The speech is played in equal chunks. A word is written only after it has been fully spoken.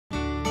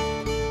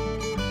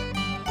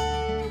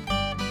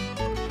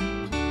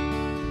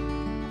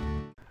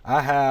I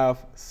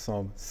have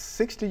some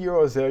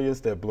 60-year-old azaleas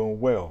that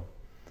bloom well.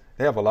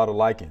 They have a lot of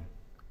lichen,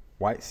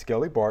 white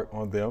scaly bark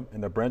on them,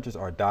 and the branches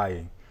are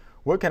dying.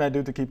 What can I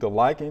do to keep the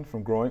lichen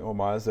from growing on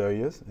my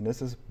azaleas? And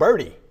this is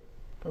Birdie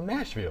from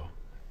Nashville.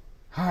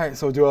 All right,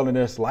 so Joellen,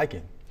 there's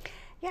lichen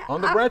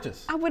on the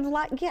branches. I would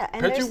like, yeah.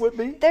 And Picture would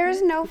be?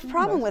 There's no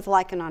problem with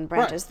lichen on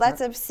branches. Right,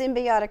 That's a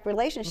symbiotic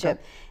relationship.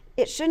 Okay.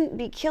 It shouldn't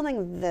be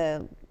killing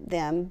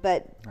them,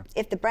 but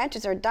if the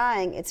branches are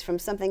dying, it's from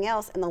something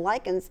else, and the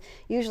lichens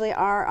usually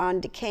are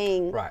on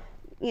decaying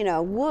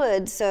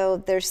wood, so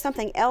there's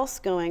something else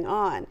going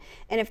on.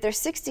 And if they're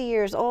 60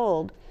 years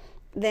old,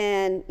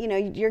 then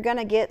you're going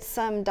to get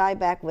some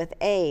dieback with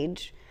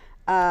age.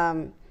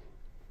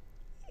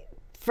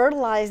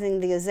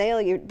 Fertilizing the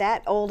azalea,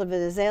 that old of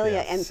an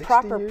azalea, and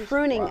proper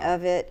pruning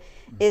of it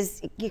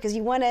is because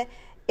you want to.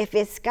 If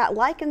it's got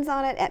lichens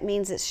on it, that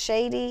means it's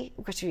shady,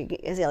 because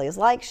azaleas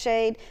like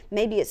shade.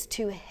 Maybe it's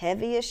too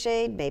heavy a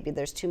shade. Maybe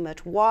there's too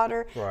much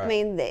water. Right. I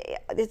mean,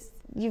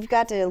 you've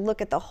got to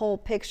look at the whole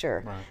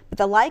picture. Right. But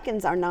the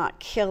lichens are not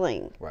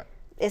killing. Right.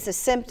 It's a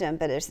symptom,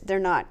 but they're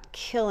not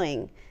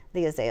killing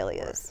the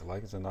azaleas. Right. The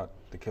lichens are not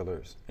the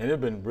killers. And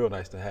it'd been real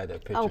nice to have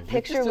that picture. Oh,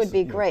 picture would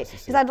be great,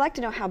 because I'd like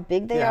to know how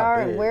big they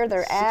are and where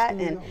they're at,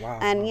 and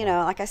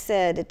like I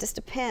said, it just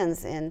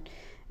depends. And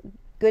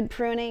good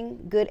pruning,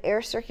 good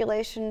air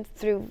circulation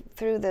through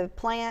the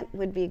plant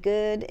would be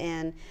good,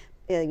 and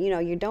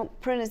you don't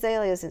prune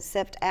azaleas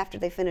except after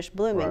they finish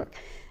blooming.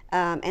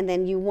 Right. And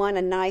then you want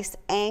a nice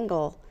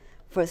angle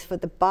for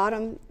the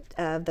bottom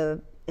of the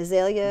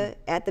azalea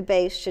at the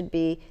base should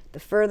be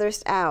the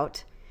furthest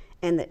out,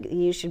 and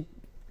you should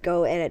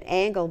go at an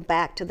angle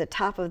back to the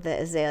top of the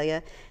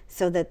azalea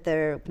so that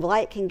the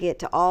light can get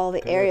to all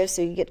the areas,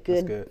 so you get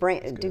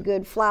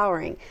good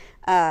flowering.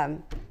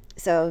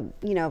 So,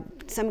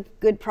 some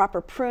good proper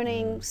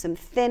pruning, some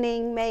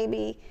thinning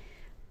maybe,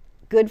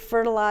 good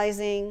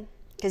fertilizing,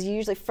 because you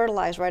usually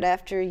fertilize right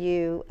after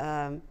you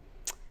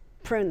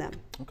prune them.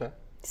 Okay.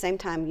 Same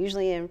time,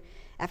 usually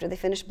after they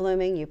finish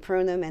blooming, you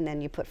prune them and then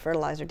you put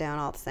fertilizer down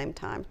all at the same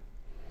time.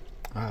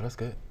 Ah, that's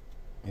good.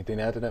 Anything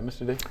to add to that,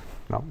 Mr. D?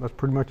 No, that's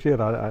pretty much it.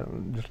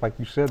 Just like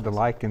you said, the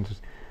lichens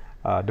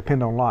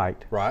depend on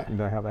light. Right.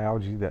 They have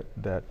algae that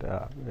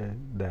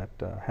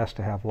has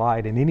to have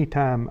light. And any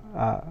time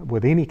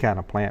with any kind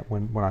of plant,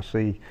 when I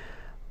see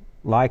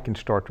lichens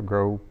start to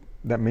grow,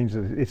 that means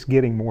that it's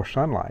getting more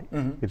sunlight.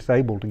 It's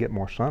able to get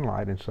more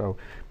sunlight, and so,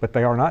 but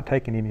they are not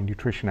taking any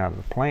nutrition out of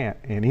the plant.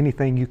 And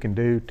anything you can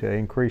do to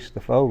increase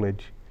the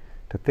foliage,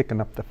 to thicken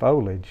up the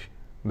foliage,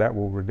 that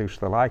will reduce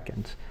the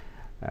lichens.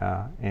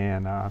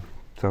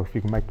 So if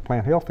you can make the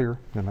plant healthier,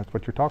 then that's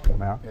what you're talking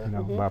about,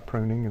 by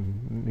pruning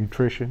and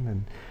nutrition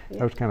and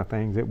those kind of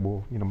things. It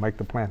will, make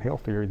the plant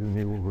healthier, then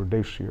it will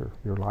reduce your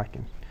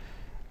lichens.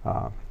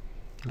 It's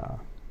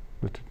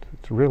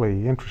a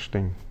really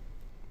interesting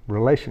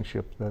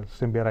relationship, the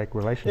symbiotic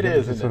relationship. It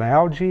is. It's an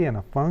algae and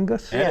a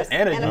fungus,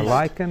 and a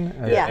lichen,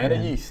 and a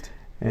yeast.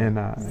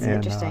 It's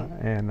interesting.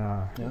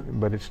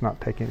 But it's not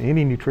taking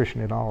any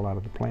nutrition at all out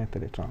of the plant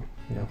that it's on.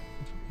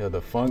 Yeah,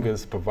 the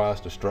fungus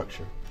provides the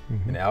structure,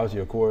 and the algae,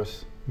 of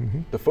course,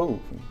 the food,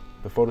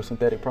 the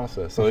photosynthetic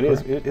process. So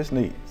it's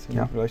neat. It's a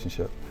neat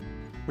relationship.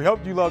 We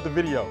hope you loved the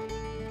video.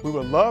 We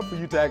would love for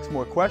you to ask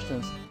more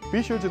questions.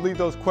 Be sure to leave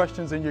those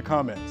questions in your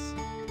comments.